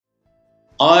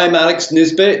I'm Alex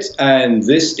Nisbet, and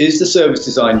this is the Service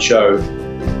Design Show.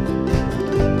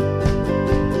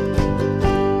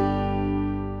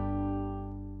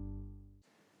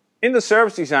 In the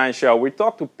Service Design Show, we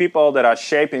talk to people that are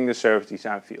shaping the service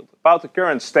design field, about the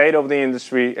current state of the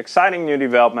industry, exciting new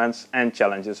developments, and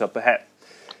challenges up ahead.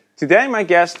 Today, my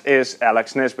guest is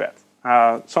Alex Nisbet.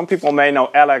 Some people may know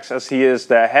Alex as he is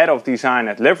the head of design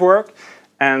at Livework,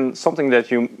 and something that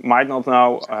you might not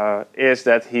know is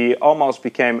that he almost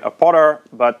became a potter,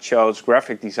 but chose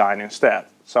graphic design instead.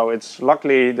 So it's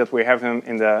luckily that we have him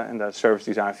in the service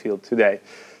design field today.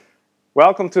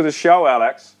 Welcome to the show,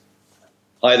 Alex.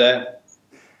 Hi there.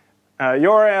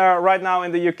 You're right now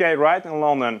in the UK, right? In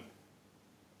London?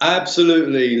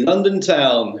 Absolutely. London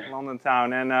town. London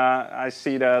town. And I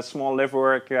see the small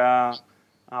Livework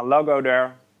logo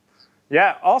there.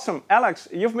 Yeah, awesome. Alex,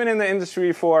 you've been in the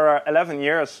industry for 11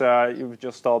 years, you've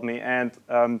just told me. And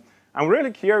I'm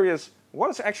really curious, what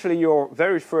is actually your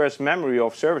very first memory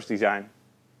of service design?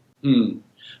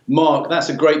 Mark, that's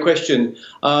a great question.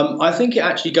 I think it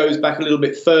actually goes back a little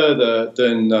bit further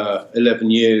than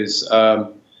 11 years.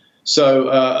 So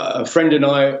a friend and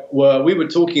I were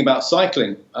talking about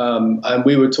cycling, and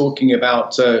we were talking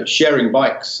about sharing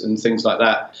bikes and things like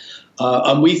that.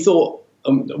 And we thought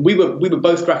we were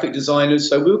both graphic designers,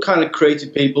 so we were kind of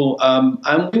creative people,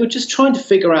 and we were just trying to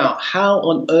figure out how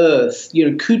on earth,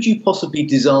 could you possibly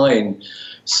design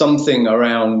something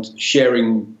around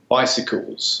sharing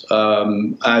bicycles,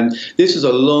 and this was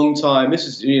a long time. This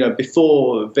is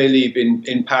before Vélib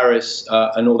in Paris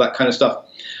and all that kind of stuff.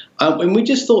 And we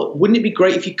just thought, wouldn't it be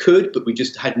great if you could? But we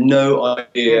just had no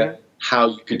idea how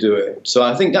you could do it. So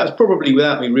I think that was probably,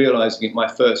 without me realizing it, my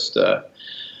first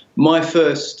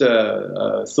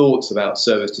thoughts about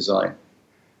service design.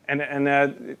 And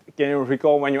can you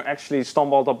recall when you actually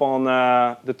stumbled upon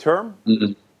the term?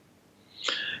 Mm-hmm.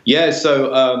 Yeah,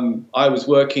 so I was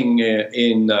working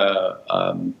in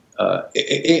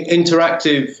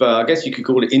interactive, I guess you could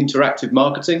call it interactive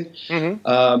marketing.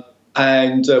 Mm-hmm.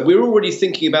 And we were already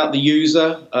thinking about the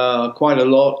user quite a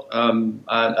lot, and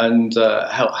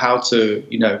how to,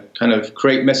 kind of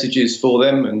create messages for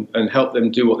them and help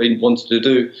them do what they wanted to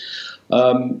do.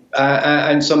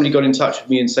 And somebody got in touch with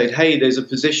me and said, hey, there's a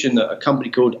position at a company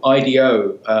called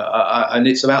IDEO, and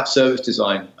it's about service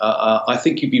design. I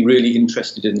think you'd be really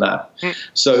interested in that.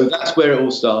 So that's where it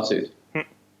all started.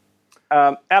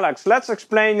 Alex, let's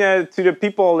explain to the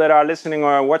people that are listening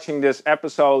or watching this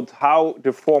episode how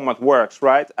the format works,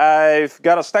 right? I've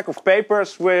got a stack of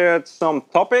papers with some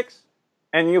topics,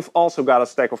 and you've also got a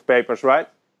stack of papers, right?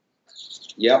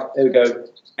 Yeah, there we go.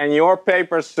 And your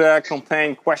papers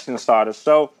contain question starters.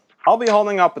 So I'll be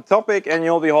holding up a topic and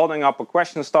you'll be holding up a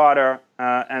question starter,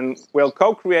 and we'll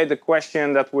co-create the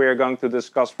question that we're going to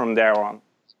discuss from there on.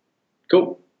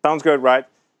 Cool. Sounds good, right?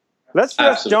 Let's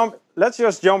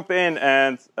just jump in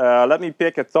and let me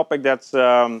pick a topic that's,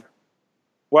 I'm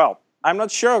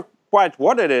not sure quite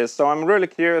what it is, so I'm really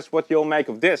curious what you'll make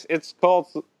of this. It's called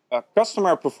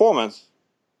customer performance.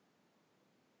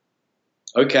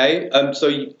 Okay,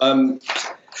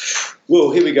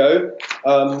 well, here we go.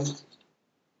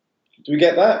 Do we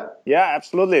get that? Yeah,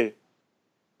 absolutely.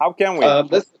 How can we?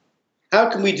 How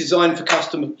can we design for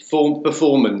customer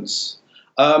performance?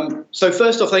 So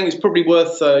first off, I think it's probably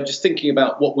worth just thinking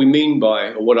about what we mean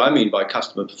by, or what I mean by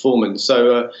customer performance.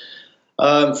 So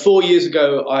 4 years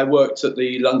ago, I worked at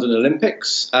the London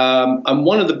Olympics, and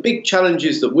one of the big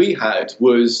challenges that we had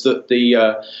was that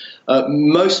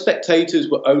most spectators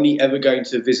were only ever going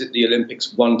to visit the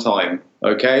Olympics one time.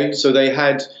 Okay, so they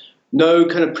had no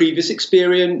kind of previous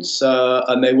experience,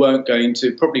 and they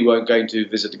probably weren't going to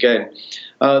visit again.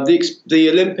 The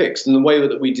Olympics and the way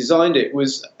that we designed it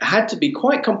had to be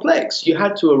quite complex. You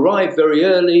had to arrive very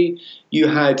early. You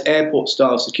had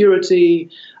airport-style security.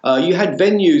 You had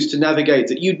venues to navigate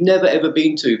that you'd never ever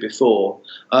been to before.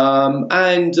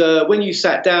 And when you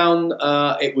sat down,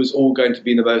 it was all going to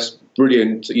be the most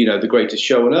brilliant, the greatest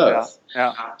show on earth.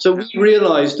 Yeah. So we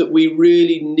realized that we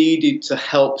really needed to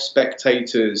help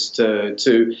spectators to,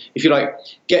 if you like,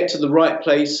 get to the right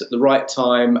place at the right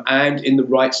time and in the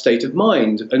right state of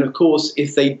mind. And of course,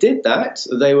 if they did that,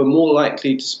 they were more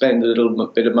likely to spend a little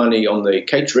bit of money on the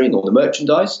catering or the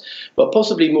merchandise, but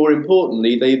possibly more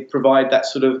importantly, they provide that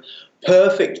sort of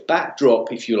perfect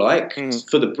backdrop, if you like,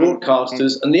 for the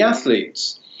broadcasters and the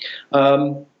athletes.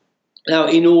 Now,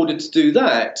 in order to do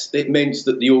that, it meant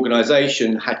that the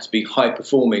organisation had to be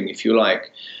high-performing, if you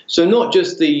like. So not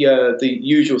just the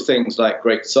usual things like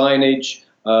great signage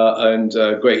and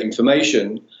great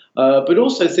information, but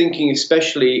also thinking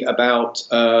especially about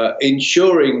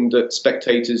ensuring that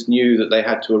spectators knew that they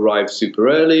had to arrive super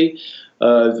early,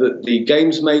 that the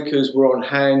games makers were on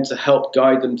hand to help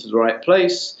guide them to the right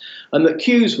place, and that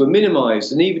queues were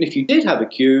minimized. And even if you did have a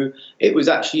queue, it was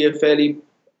actually a fairly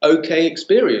okay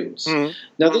experience.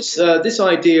 Now, this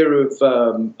idea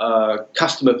of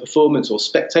customer performance or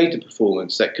spectator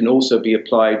performance that can also be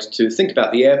applied to think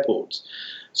about the airport.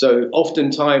 So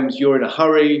oftentimes you're in a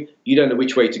hurry, you don't know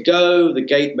which way to go, the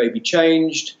gate may be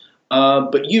changed,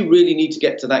 but you really need to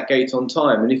get to that gate on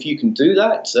time. And if you can do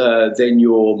that, then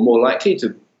you're more likely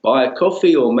to buy a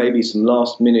coffee or maybe some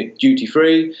last-minute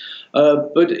duty-free.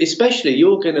 But especially,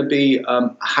 you're going to be a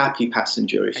happy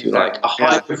passenger, if you like, a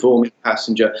high-performing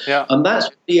passenger. Yeah. And that's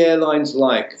what the airlines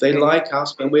like. They like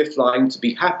us when we're flying to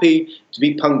be happy, to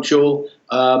be punctual.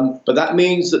 But that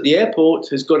means that the airport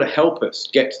has got to help us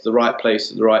get to the right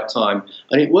place at the right time.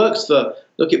 And it works for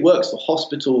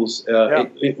hospitals.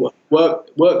 It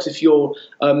works if you're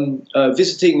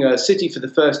visiting a city for the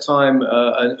first time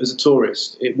as a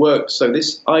tourist. It works. So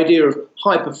this idea of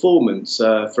high performance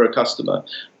for a customer.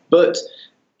 But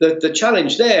the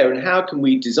challenge there, and how can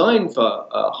we design for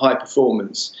high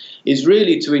performance, is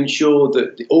really to ensure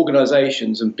that the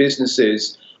organizations and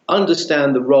businesses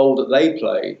understand the role that they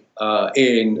play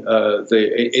in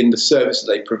the service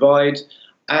that they provide,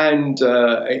 and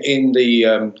in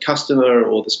the customer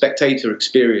or the spectator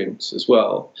experience as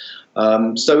well.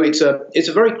 So it's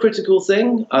a very critical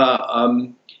thing.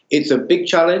 It's a big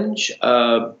challenge,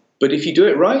 but if you do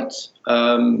it right,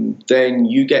 then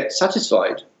you get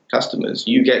satisfied customers.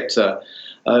 You get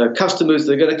customers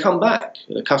that are going to come back,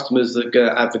 customers that are going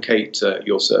to advocate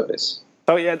your service.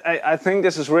 So yeah, I think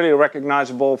this is really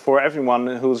recognizable for everyone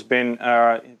who's been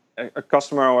a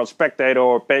customer or a spectator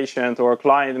or a patient or a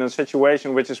client in a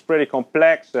situation which is pretty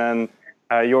complex, and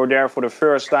you're there for the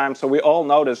first time. So we all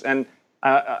know this. And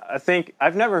I think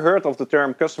I've never heard of the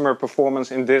term customer performance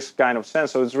in this kind of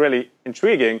sense. So it's really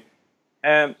intriguing.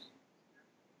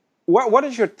 What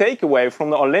is your takeaway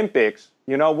from the Olympics?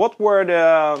 You know, what were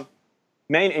the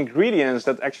main ingredients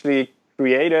that actually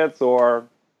created or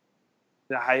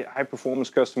the high performance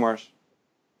customers?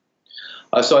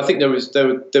 So I think there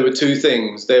were two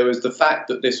things. There was the fact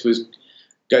that this was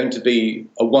going to be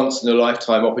a once in a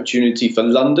lifetime opportunity for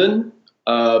London,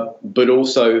 but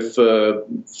also for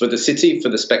the city, for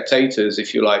the spectators,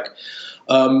 if you like.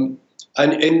 And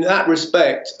in that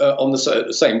respect, at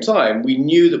the same time, we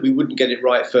knew that we wouldn't get it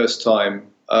right first time.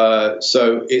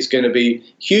 So it's going to be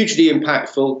hugely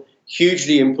impactful,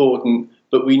 hugely important.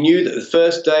 But we knew that the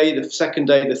first day, the second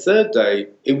day, the third day,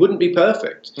 it wouldn't be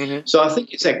perfect. So I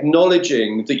think it's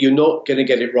acknowledging that you're not going to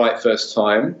get it right first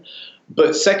time.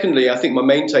 But secondly, I think my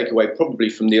main takeaway probably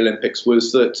from the Olympics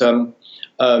was that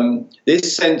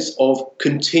this sense of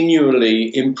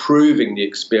continually improving the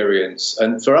experience.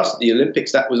 And for us at the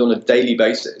Olympics, that was on a daily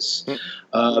basis,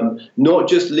 not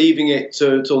just leaving it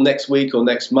till next week or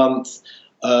next month,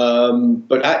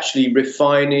 but actually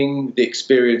refining the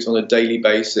experience on a daily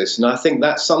basis. And I think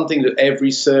that's something that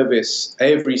every service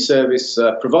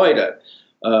provider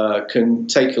can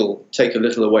take a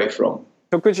little away from.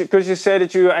 So could you say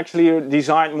that you actually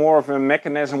designed more of a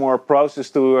mechanism or a process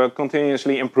to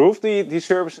continuously improve the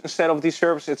service instead of the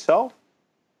service itself?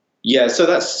 Yeah, so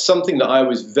that's something that I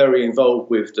was very involved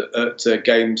with at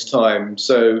Games Time.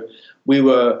 So we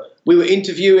were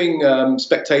interviewing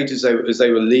spectators as they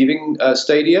were leaving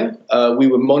stadia. We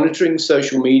were monitoring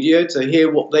social media to hear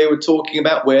what they were talking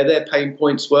about, where their pain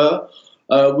points were.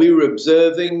 We were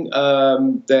observing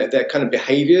their kind of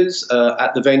behaviours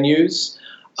at the venues.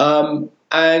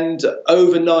 And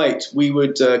overnight, we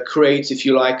would create, if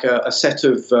you like, a set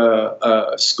of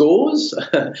scores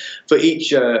for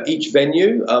each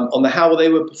venue on how they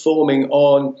were performing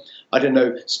on, I don't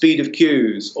know, speed of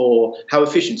queues, or how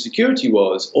efficient security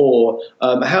was, or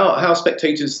how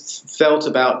spectators felt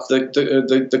about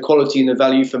the quality and the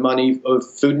value for money of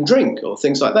food and drink, or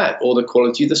things like that, or the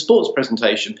quality of the sports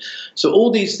presentation. So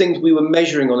all these things we were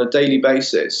measuring on a daily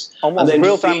basis. Almost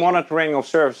real-time monitoring of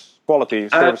service quality,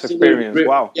 service experience.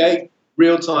 Wow. Yeah,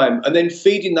 real time. And then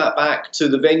feeding that back to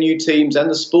the venue teams and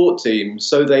the sport teams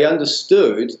so they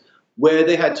understood where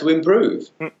they had to improve.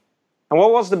 And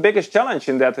what was the biggest challenge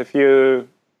in that, if you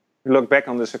look back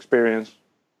on this experience?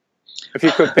 If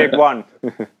you could pick one.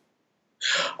 Am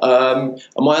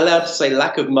I allowed to say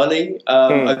lack of money?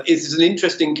 It's an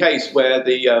interesting case where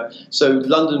so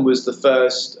London was the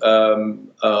first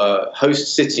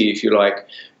host city, if you like,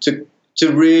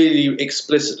 to really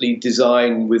explicitly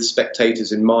design with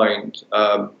spectators in mind.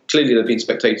 Clearly, there have been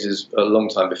spectators a long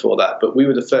time before that, but we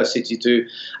were the first city to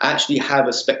actually have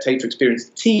a spectator experience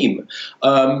team.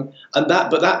 But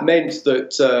that meant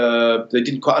that they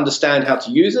didn't quite understand how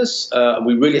to use us.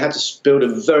 We really had to build a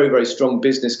very, very strong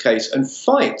business case and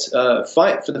fight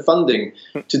for the funding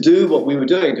to do what we were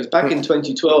doing. Because back in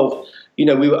 2012,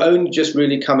 we were only just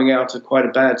really coming out of quite a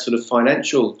bad sort of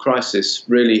financial crisis,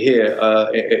 really, here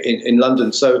in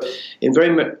London. So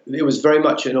it was very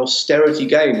much an austerity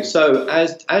game. So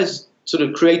as sort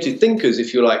of creative thinkers,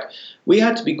 if you like, we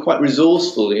had to be quite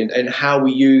resourceful in how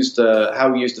we used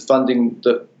the funding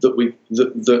that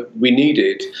we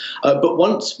needed. But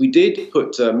once we did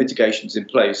put mitigations in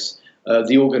place,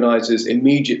 the organisers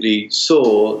immediately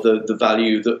saw the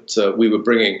value that we were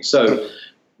bringing. So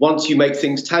once you make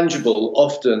things tangible,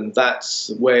 often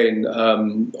that's when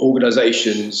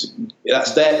organisations,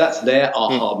 that's their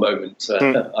aha moment,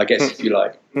 I guess, if you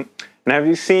like. And have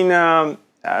you seen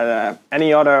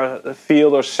any other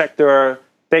field or sector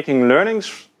taking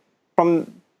learnings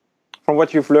from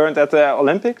what you've learned at the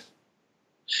Olympics?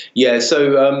 Yeah,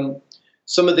 so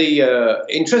some of the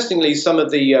interestingly, some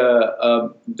of the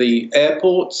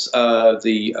airports,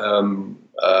 the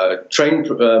train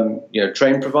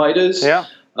providers,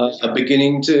 are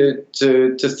beginning to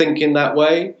think in that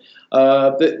way.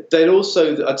 But they'd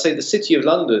also, I'd say, the City of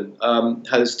London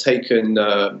has taken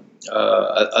a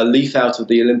leaf out of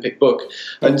the Olympic book,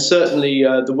 and certainly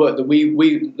the work that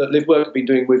Live Work have been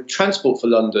doing with Transport for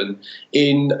London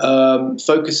in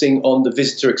focusing on the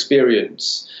visitor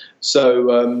experience.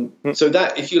 So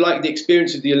that, if you like, the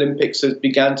experience of the Olympics has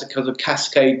began to kind of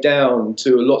cascade down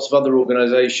to lots of other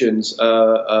organisations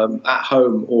at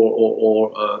home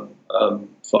or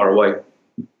far away.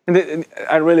 And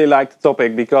I really like the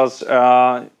topic because,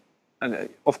 of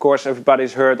course,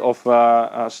 everybody's heard of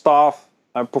staff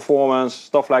performance,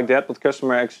 stuff like that, but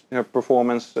customer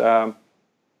performance,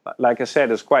 like I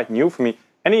said, is quite new for me.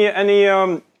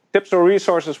 Any tips or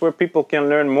resources where people can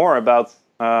learn more about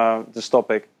this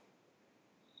topic?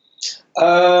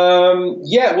 That's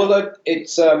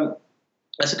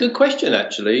a good question,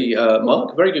 actually,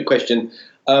 Mark. Very good question.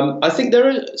 I think there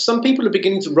are some people are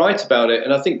beginning to write about it,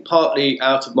 and I think partly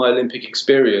out of my Olympic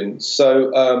experience. So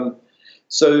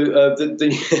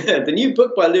the new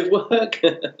book by Live Work.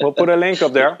 We'll put a link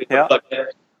up there. Yeah.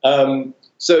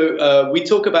 So we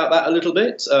talk about that a little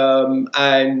bit, and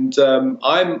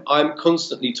I'm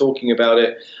constantly talking about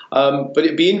it. But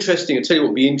it'd be interesting. I'll tell you what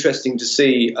would be interesting to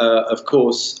see, of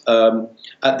course,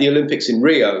 at the Olympics in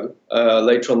Rio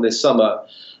later on this summer.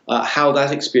 How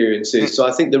that experience is. So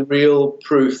I think the real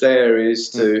proof there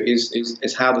is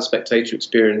how the spectator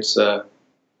experience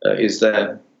is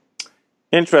there.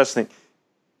 Interesting.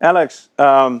 Alex,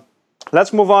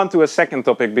 let's move on to a second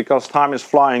topic because time is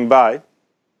flying by.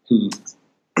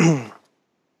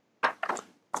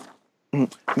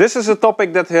 This is a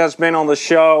topic that has been on the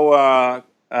show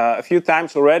a few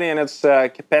times already, and it's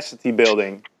capacity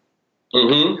building.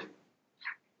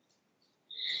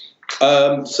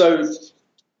 So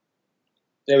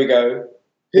there we go.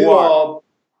 Who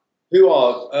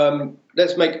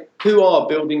are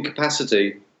building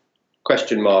capacity?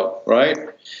 Question mark. Right.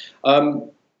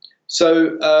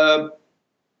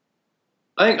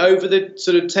 I think over the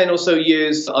sort of 10 or so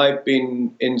years that I've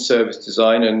been in service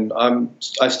design, and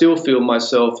I still feel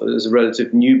myself as a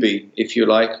relative newbie, if you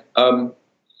like.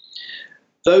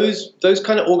 Those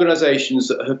kind of organisations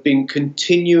that have been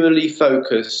continually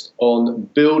focused on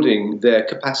building their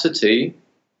capacity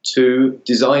to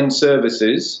design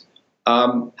services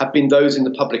have been those in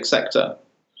the public sector.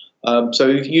 So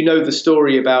if you know the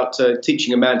story about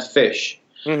teaching a man to fish,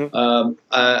 and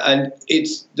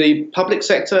it's the public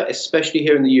sector, especially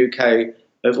here in the UK,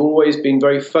 have always been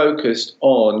very focused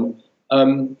on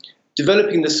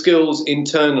developing the skills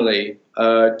internally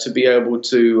to be able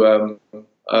to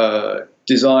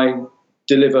design,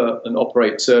 deliver, and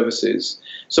operate services.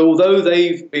 So although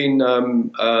they've been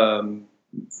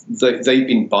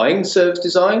buying service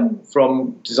design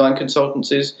from design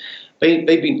consultancies, they've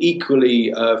been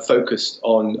equally focused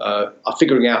on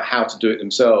figuring out how to do it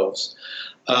themselves.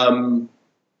 And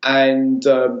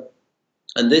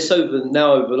this over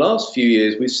the last few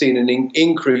years, we've seen an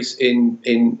increase in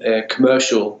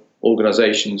commercial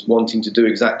organisations wanting to do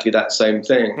exactly that same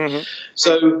thing.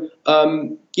 So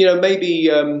maybe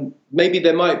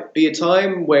there might be a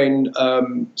time when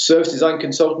service design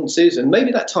consultancies, and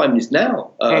maybe that time is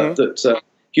now, that if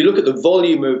you look at the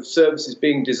volume of services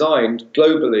being designed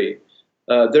globally,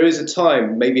 there is a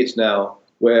time, maybe it's now,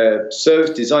 where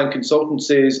service design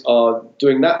consultancies are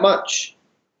doing that much,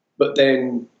 but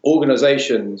then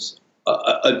organisations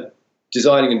are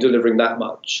designing and delivering that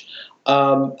much.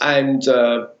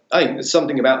 I think there's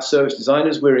something about service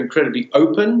designers. We're incredibly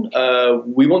open.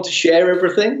 We want to share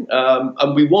everything,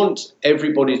 and we want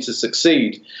everybody to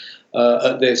succeed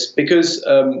at this because,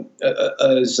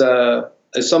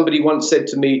 as somebody once said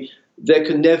to me, there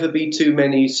can never be too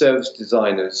many service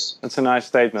designers. That's a nice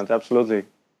statement, absolutely.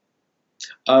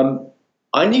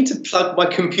 I need to plug my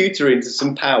computer into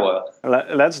some power.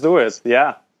 Let's do it,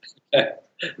 yeah.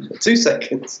 2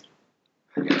 seconds.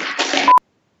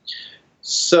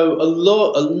 So a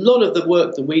lot of the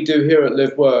work that we do here at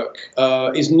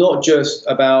LiveWork is not just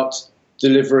about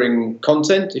delivering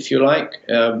content, if you like,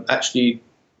 actually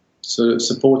sort of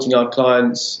supporting our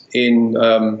clients in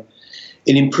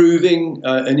improving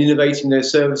and innovating their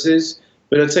services.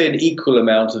 But I'd say an equal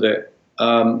amount of it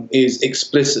is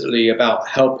explicitly about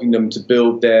helping them to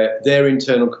build their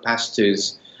internal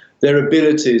capacities, their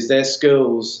abilities, their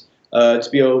skills, to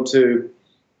be able to,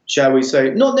 shall we say,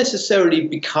 not necessarily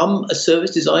become a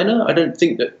service designer. I don't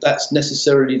think that that's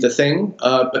necessarily the thing,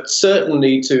 but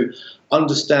certainly to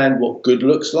understand what good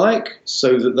looks like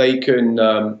so that they can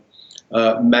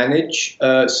manage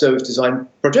service design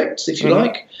projects, if you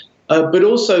like, but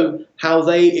also how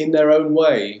they, in their own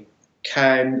way,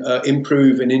 can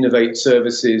improve and innovate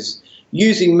services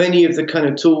using many of the kind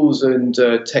of tools and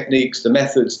techniques, the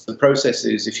methods, the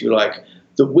processes, if you like,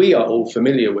 that we are all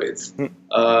familiar with.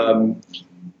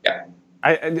 Yeah,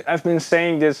 I've been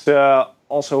saying this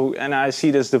also, and I see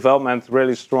this development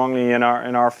really strongly in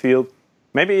our field.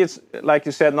 Maybe it's, like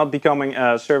you said, not becoming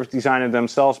a service designer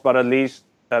themselves, but at least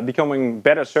becoming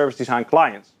better service design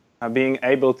clients, being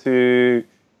able to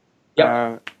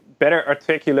better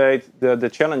articulate the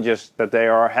challenges that they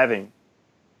are having.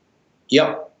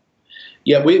 Yeah,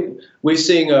 we're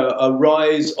seeing a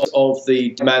rise of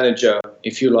the manager,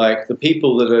 if you like, the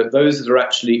people those that are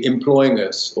actually employing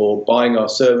us or buying our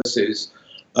services.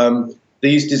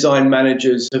 These design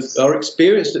managers are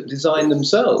experienced at design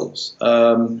themselves,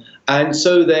 and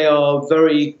so they are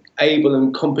very able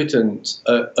and competent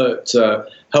at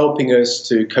helping us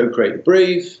to co-create the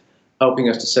brief, helping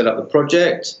us to set up the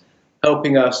project,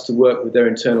 helping us to work with their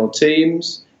internal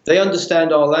teams. They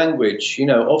understand our language. You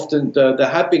know, often there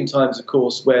have been times, of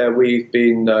course, where we've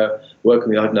been working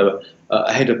with, I don't know,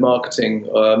 a head of marketing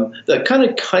that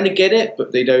kind of get it,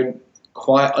 but they don't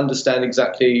quite understand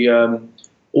exactly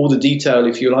all the detail,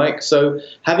 if you like. So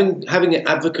having an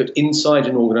advocate inside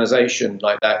an organization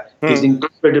like that is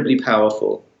incredibly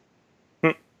powerful.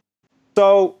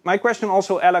 So my question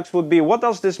also, Alex, would be, what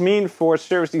does this mean for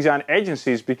service design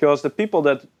agencies? Because the people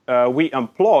that we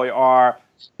employ are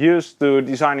used to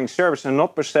designing service and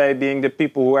not per se being the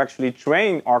people who actually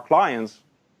train our clients.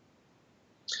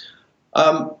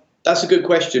 That's a good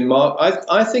question, Mark.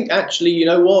 I think actually, you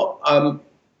know what,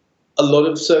 a lot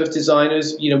of service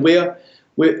designers, you know,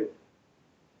 we're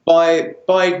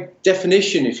by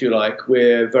definition, if you like,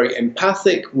 we're very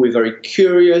empathic, we're very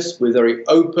curious, we're very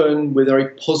open, we're very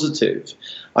positive.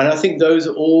 And I think those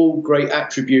are all great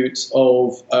attributes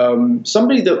of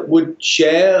somebody that would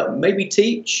share, maybe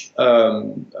teach,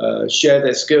 share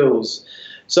their skills.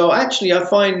 So actually, I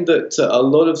find that a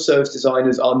lot of service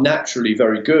designers are naturally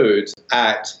very good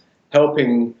at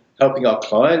helping our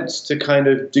clients to kind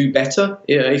of do better,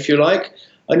 if you like.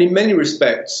 And in many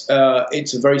respects,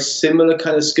 it's a very similar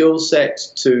kind of skill set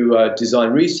to design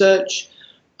research,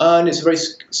 and it's a very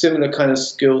similar kind of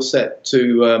skill set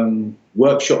to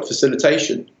workshop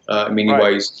facilitation in many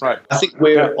ways. Right. I think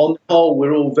on the whole,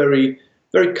 we're all very,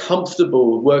 very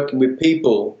comfortable working with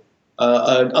people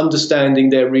and understanding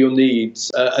their real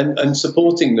needs and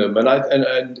supporting them.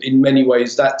 And in many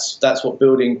ways, that's what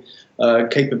building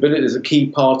capability is, a key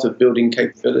part of building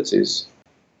capabilities.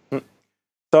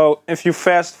 So if you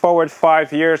fast forward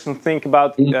 5 years and think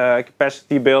about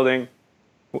capacity building,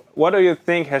 what do you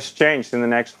think has changed in the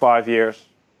next 5 years?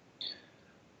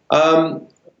 Well,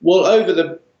 over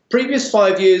the previous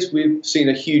 5 years, we've seen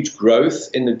a huge growth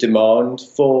in the demand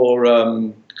for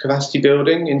capacity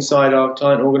building inside our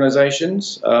client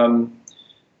organizations,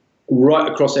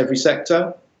 right across every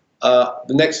sector. The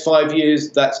next 5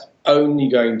 years, that's only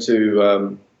going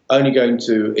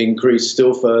to increase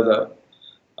still further.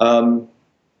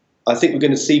 I think we're going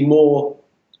to see more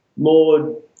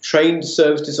trained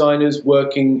service designers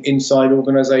working inside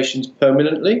organizations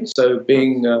permanently, so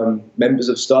being members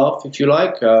of staff, if you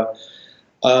like.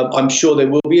 I'm sure there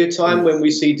will be a time when we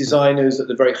see designers at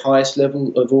the very highest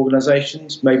level of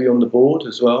organizations, maybe on the board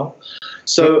as well.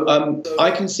 So I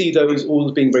can see those all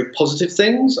as being very positive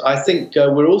things. I think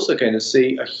we're also going to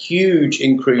see a huge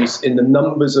increase in the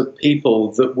numbers of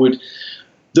people that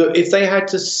if they had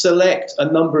to select a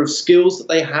number of skills that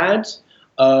they had,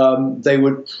 they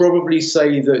would probably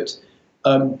say that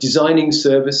designing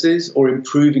services or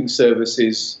improving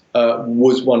services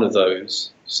was one of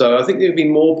those. So I think there'd be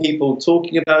more people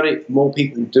talking about it, more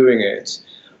people doing it,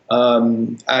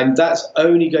 and that's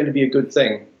only going to be a good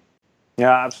thing.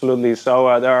 Yeah, absolutely.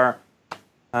 So there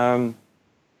are,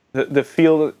 the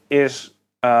field is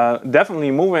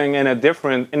definitely moving in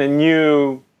a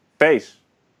new phase.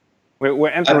 We're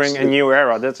entering a new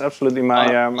era. That's absolutely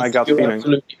my gut feeling.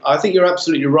 I think you're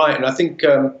absolutely right, and I think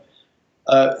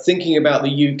thinking about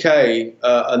the UK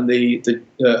and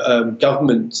the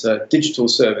government digital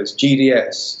service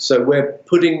GDS, so we're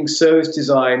putting service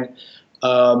design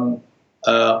on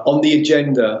the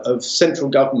agenda of central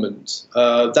government.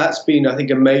 That's been, I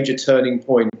think, a major turning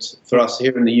point for us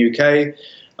here in the UK.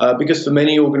 Because for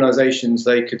many organisations,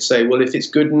 they could say, well, if it's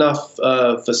good enough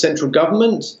for central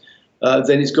government,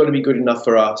 then it's got to be good enough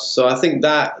for us. So I think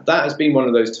that has been one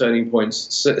of those turning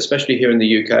points, especially here in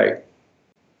the UK.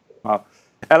 Wow.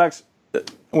 Alex,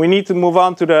 we need to move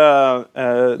on to the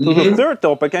third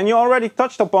topic, and you already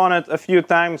touched upon it a few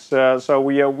times. So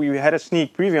we had a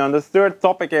sneak preview. And the third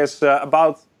topic is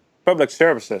about public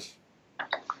services.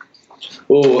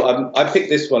 Oh, I picked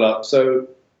this one up. So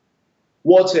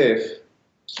what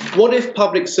if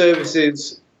public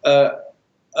services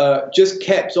just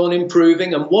kept on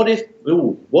improving, and what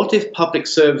if public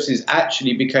services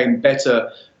actually became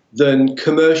better than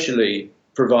commercially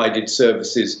provided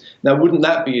services? Now, wouldn't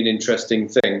that be an interesting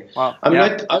thing? Wow. I mean,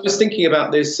 I was thinking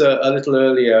about this a little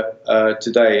earlier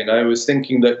today, and I was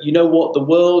thinking that, you know what, the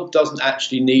world doesn't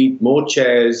actually need more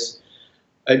chairs.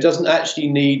 It doesn't actually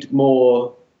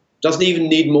doesn't even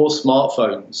need more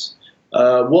smartphones.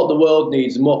 What the world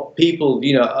needs, and what people,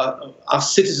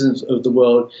 us citizens of the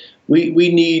world, we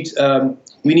need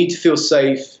to feel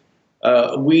safe.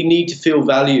 We need to feel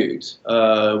valued.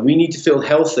 We need to feel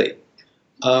healthy.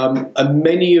 And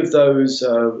many of those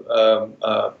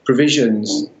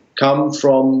provisions come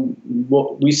from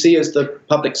what we see as the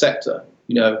public sector.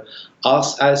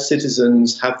 Us as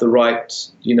citizens have the right,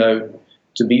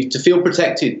 to feel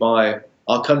protected by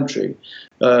our country,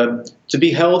 to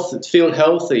feel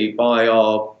healthy by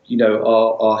our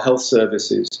health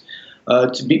services,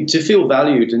 to feel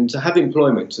valued and to have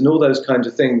employment and all those kinds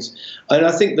of things. And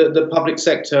I think that the public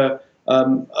sector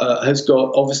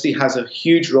obviously has a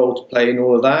huge role to play in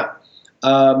all of that.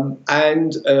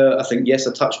 And I think, yes,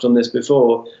 I touched on this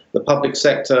before, the public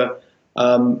sector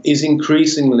is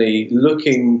increasingly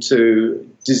looking to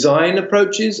design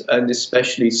approaches, and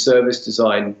especially service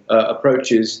design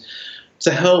approaches, to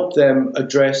help them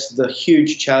address the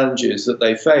huge challenges that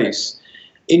they face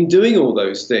in doing all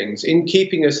those things, in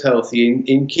keeping us healthy,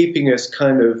 in keeping us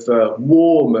kind of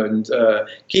warm, and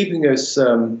keeping us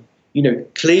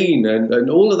clean, and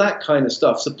all of that kind of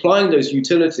stuff, supplying those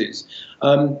utilities.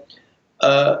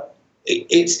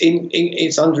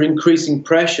 It's under increasing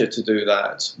pressure to do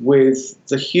that with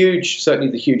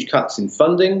certainly the huge cuts in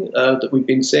funding that we've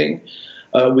been seeing,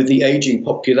 with the aging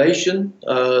population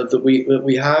that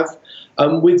we have,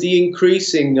 with the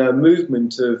increasing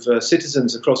movement of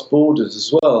citizens across borders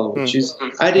as well, which is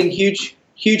adding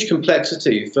huge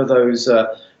complexity for those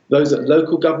at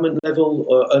local government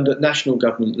level and at national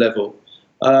government level.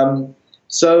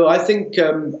 So I think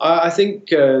that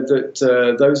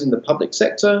those in the public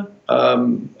sector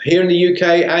here in the UK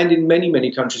and in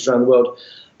many countries around the world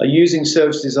are using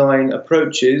service design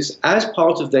approaches as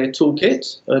part of their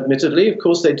toolkit. Admittedly, of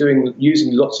course, they're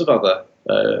using lots of other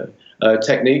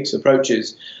techniques,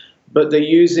 approaches, but they're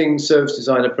using service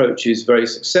design approaches very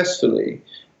successfully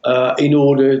in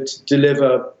order to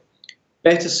deliver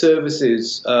better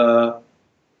services for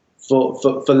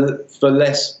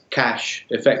less cash,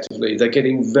 effectively. They're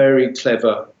getting very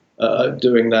clever at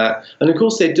doing that. And of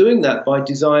course, they're doing that by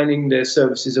designing their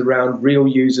services around real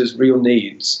users, real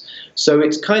needs. So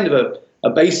it's kind of a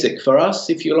basic for us,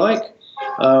 if you like,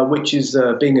 which is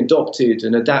being adopted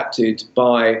and adapted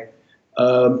by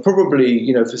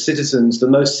probably, for citizens, the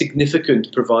most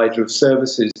significant provider of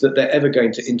services that they're ever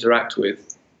going to interact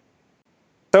with.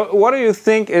 So what do you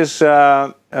think is,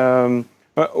 what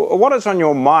is on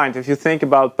your mind if you think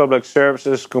about public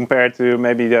services compared to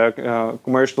maybe the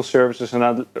commercial services? And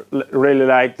I really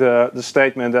like the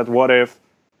statement that what if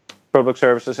public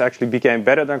services actually became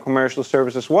better than commercial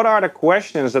services? What are the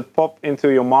questions that pop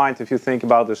into your mind if you think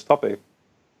about this topic?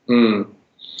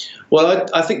 Well,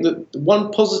 I think that one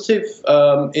positive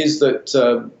is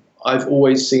that I've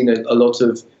always seen a lot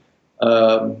of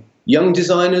young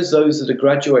designers, those that are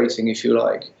graduating, if you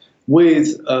like,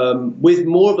 with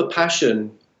more of a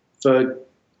passion for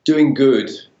doing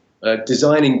good,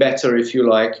 designing better, if you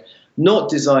like, not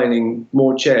designing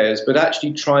more chairs, but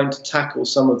actually trying to tackle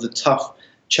some of the tough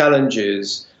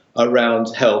challenges around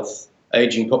health,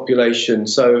 aging population.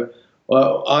 So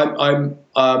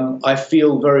I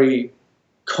feel very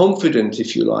confident,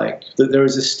 if you like, that there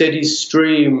is a steady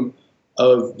stream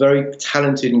of very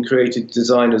talented and creative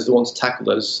designers that want to tackle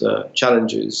those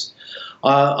challenges.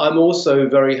 I'm also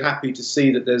very happy to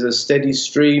see that there's a steady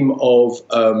stream of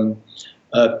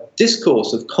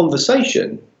discourse, of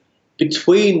conversation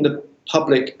between the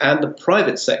public and the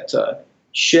private sector,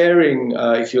 sharing,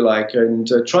 if you like, and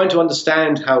trying to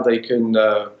understand how they can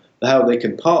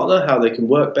partner, how they can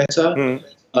work better,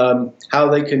 how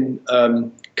they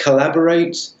can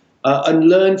collaborate and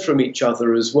learn from each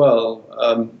other as well.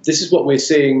 This is what we're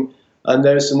seeing, and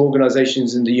there are some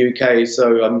organisations in the UK.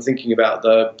 So I'm thinking about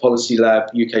the Policy Lab,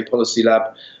 UK Policy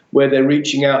Lab, where they're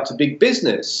reaching out to big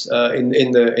business in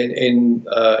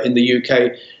the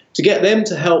UK to get them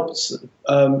to help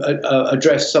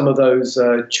address some of those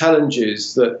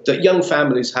challenges that young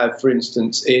families have, for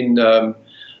instance, in when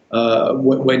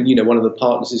one of the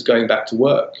partners is going back to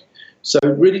work. So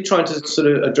really trying to sort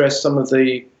of address some of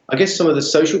the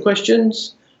social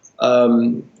questions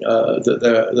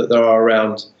that there are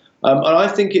around. And I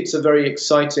think it's a very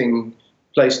exciting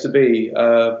place to be.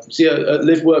 See, at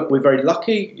Live Work, we're very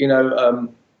lucky,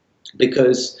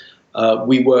 because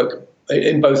we work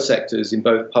in both sectors, in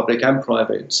both public and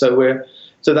private. So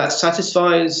that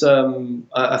satisfies,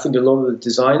 I think, a lot of the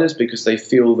designers, because they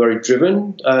feel very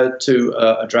driven to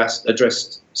address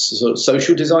sort of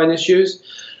social design issues.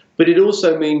 But it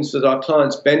also means that our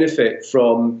clients benefit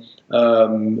from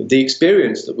the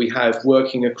experience that we have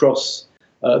working across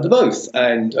the both,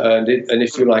 and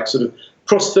if you like, sort of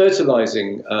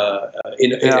cross-fertilizing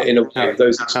in a way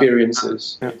those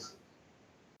experiences.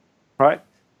 Right.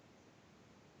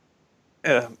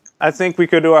 I think we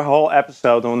could do a whole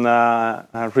episode on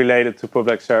related to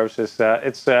public services.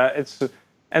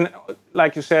 And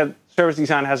like you said, service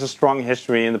design has a strong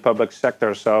history in the public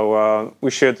sector, so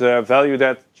we should value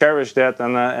that, cherish that,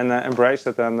 and embrace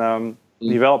it, and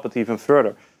develop it even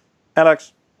further.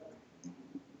 Alex,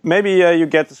 maybe you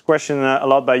get this question a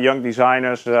lot by young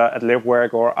designers at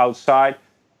LiveWork or outside.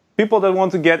 People that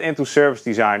want to get into service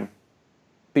design,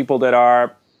 people that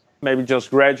are maybe just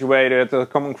graduated,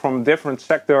 coming from a different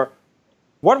sector.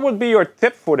 What would be your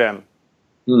tip for them?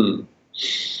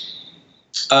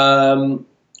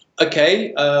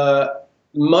 Okay,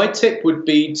 my tip would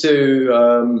be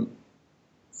to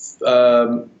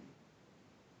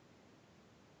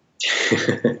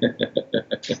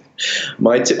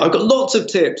I've got lots of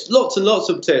tips, lots and lots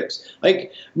of tips.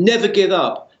 Like, never give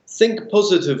up. Think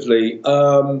positively.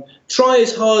 Try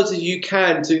as hard as you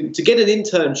can to get an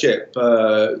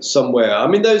internship somewhere. I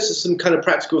mean, those are some kind of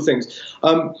practical things.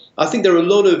 I think there are a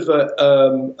lot of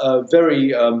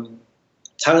very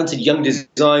talented young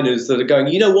designers that are going,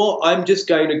 you know what, I'm just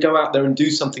going to go out there and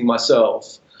do something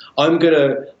myself. I'm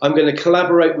gonna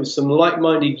collaborate with some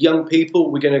like-minded young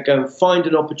people. We're going to go and find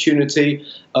an opportunity.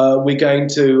 We're going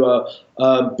to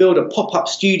build a pop-up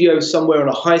studio somewhere on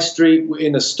a high street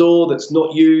in a store that's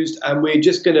not used, and we're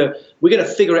gonna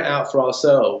figure it out for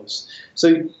ourselves.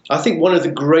 So I think one of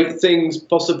the great things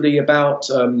possibly about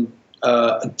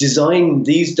design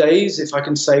these days, if I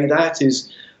can say that, is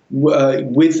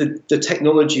with the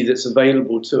technology that's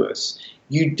available to us,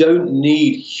 you don't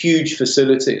need huge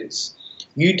facilities.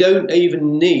 You don't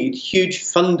even need huge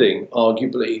funding,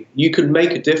 arguably. You can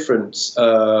make a difference,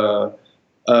 I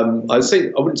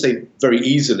wouldn't say very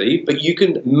easily, but you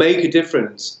can make a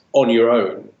difference on your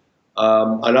own.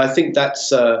 And I think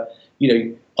that's,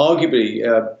 arguably,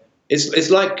 it's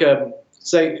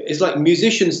like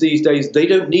musicians these days, they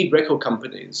don't need record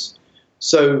companies.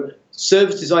 So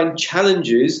service design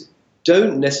challenges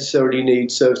don't necessarily need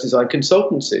service design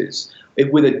consultancies.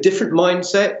 With a different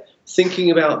mindset, thinking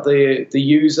about the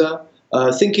user,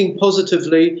 thinking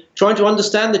positively, trying to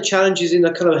understand the challenges in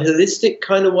a kind of holistic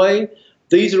kind of way.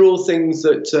 These are all things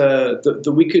that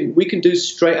we can do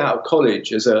straight out of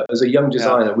college as a young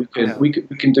designer. We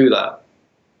can do that.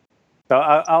 So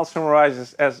I'll summarize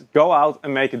this as go out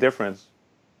and make a difference.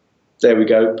 There we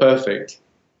go. Perfect.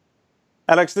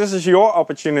 Alex, this is your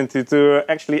opportunity to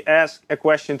actually ask a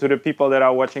question to the people that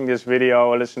are watching this video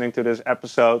or listening to this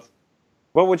episode.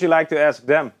 What would you like to ask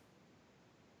them?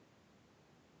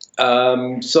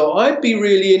 So I'd be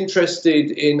really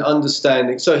interested in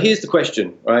understanding. So here's the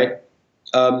question, right?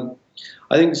 I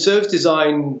think service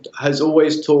design has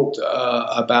always talked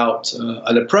about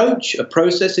an approach, a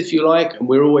process, if you like, and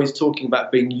we're always talking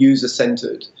about being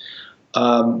user-centered.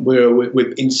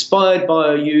 We're inspired by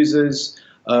our users.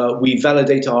 We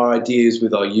validate our ideas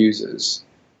with our users.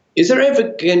 Is there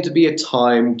ever going to be a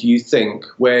time, do you think,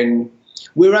 when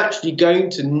we're actually going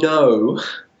to know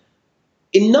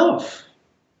enough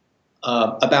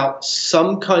about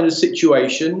some kind of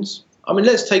situations. I mean,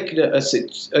 let's take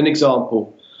an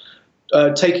example,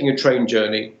 taking a train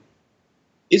journey.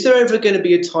 Is there ever going to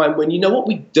be a time when, you know what,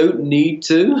 we don't need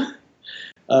to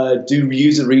do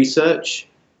user research?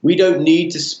 We don't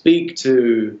need to speak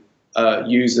to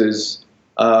users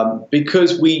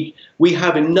because we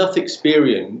have enough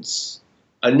experience,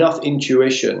 enough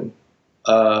intuition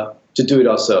to do it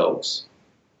ourselves.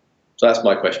 So that's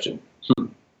my question.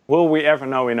 Will we ever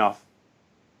know enough?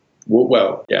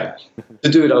 Well, yeah, to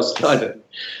do it ourselves.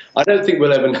 I don't think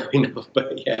we'll ever know enough,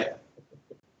 but yeah.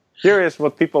 Curious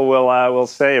what people will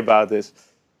say about this.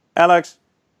 Alex,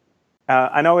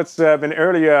 I know it's been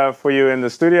earlier for you in the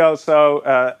studio, so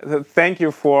thank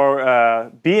you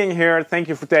for being here. Thank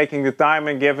you for taking the time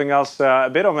and giving us a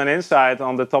bit of an insight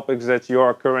on the topics that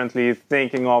you're currently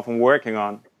thinking of and working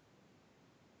on.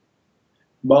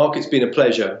 Mark, it's been a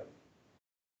pleasure.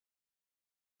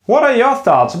 What are your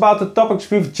thoughts about the topics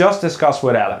we've just discussed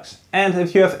with Alex? And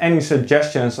if you have any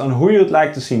suggestions on who you'd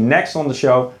like to see next on the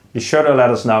show, be sure to let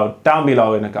us know down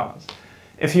below in the comments.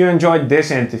 If you enjoyed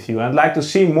this interview and like to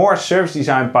see more service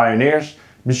design pioneers,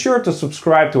 be sure to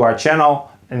subscribe to our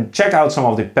channel and check out some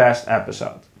of the past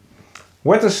episodes.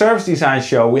 With the Service Design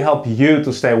Show, we help you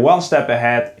to stay one step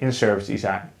ahead in service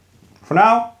design. For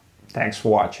now, thanks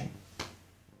for watching.